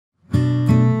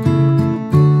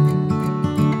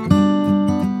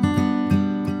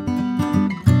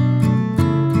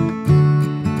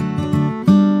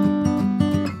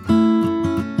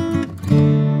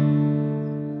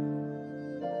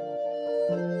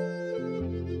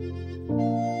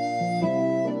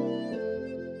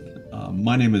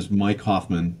My name is Mike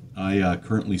Hoffman. I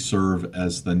currently serve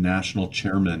as the national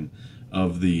chairman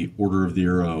of the Order of the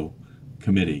Arrow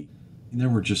committee. And there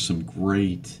were just some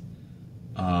great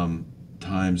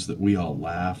times that we all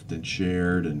laughed and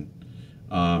shared. And,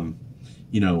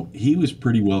 he was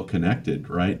pretty well connected,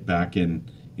 right? Back in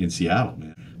Seattle,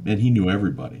 man. Man, he knew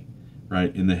everybody,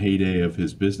 right? In the heyday of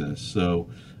his business. So,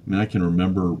 I mean, I can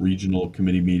remember regional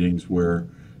committee meetings where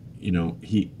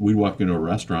we'd walk into a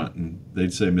restaurant and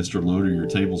they'd say, "Mr. Loader, your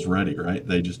table's ready," right?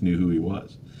 They just knew who he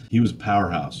was. He was a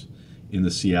powerhouse in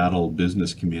the Seattle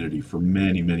business community for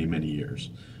many, many, many years,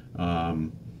 and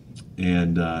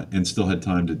still had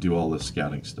time to do all this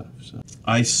scouting stuff. So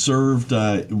I served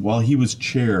while he was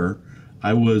chair.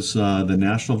 I was the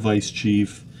national vice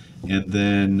chief, and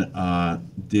then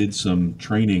did some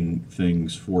training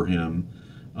things for him.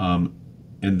 And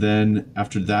then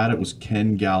after that, it was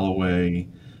Ken Galloway,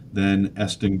 then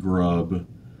Eston Grubb.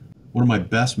 One of my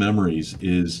best memories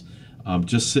is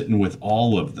just sitting with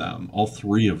all of them, all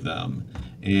three of them,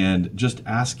 and just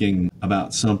asking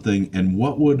about something and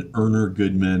what would Erner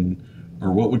Goodman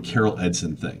or what would Carol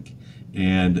Edson think?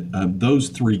 And those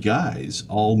three guys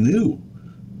all knew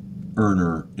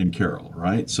Erner and Carol,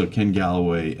 right? So Ken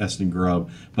Galloway, Eston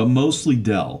Grubb, but mostly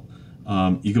Dell.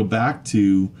 You go back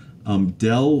to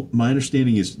Dell, my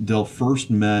understanding is Dell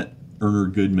first met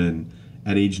Erner Goodman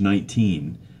at age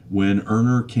 19 when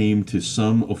Erner came to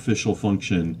some official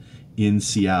function in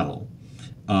Seattle.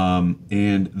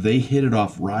 And they hit it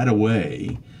off right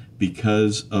away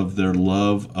because of their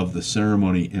love of the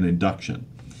ceremony and induction.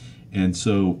 And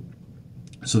so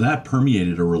that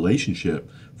permeated a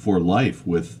relationship for life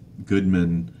with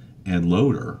Goodman and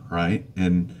Loader, right?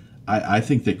 And I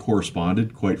think they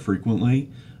corresponded quite frequently.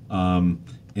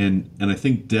 And I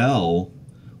think Dell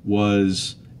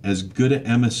was as good an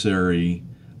emissary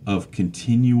of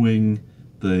continuing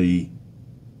the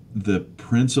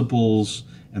principles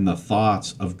and the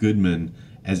thoughts of Goodman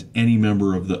as any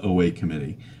member of the OA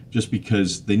committee, just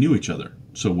because they knew each other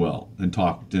so well and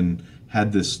talked and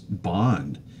had this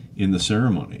bond in the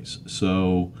ceremonies.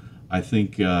 So I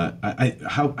think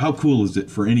how cool is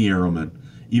it for any Arrowman,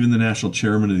 even the national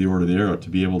chairman of the Order of the Arrow, to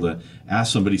be able to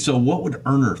ask somebody, so what would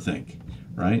Erner think,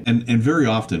 right? And very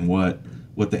often what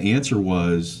the answer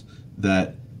was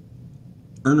that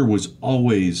Erner was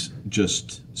always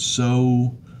just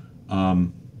so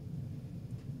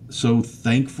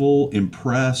thankful,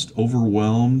 impressed,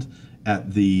 overwhelmed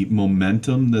at the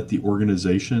momentum that the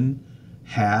organization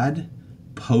had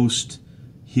post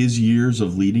his years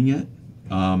of leading it.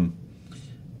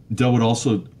 Dell would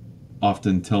also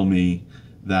often tell me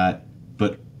that,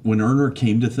 but when Erner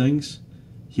came to things,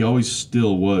 he always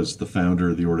still was the founder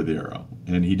of the Order of the Arrow,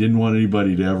 and he didn't want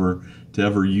anybody to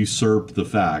ever usurp the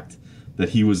fact that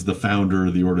he was the founder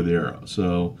of the Order of the Arrow.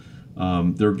 So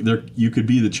you could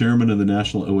be the chairman of the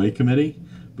National OA Committee,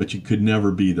 but you could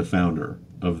never be the founder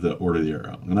of the Order of the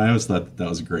Arrow. And I always thought that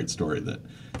was a great story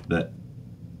that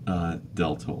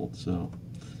Dell told. So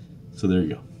there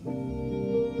you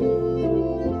go.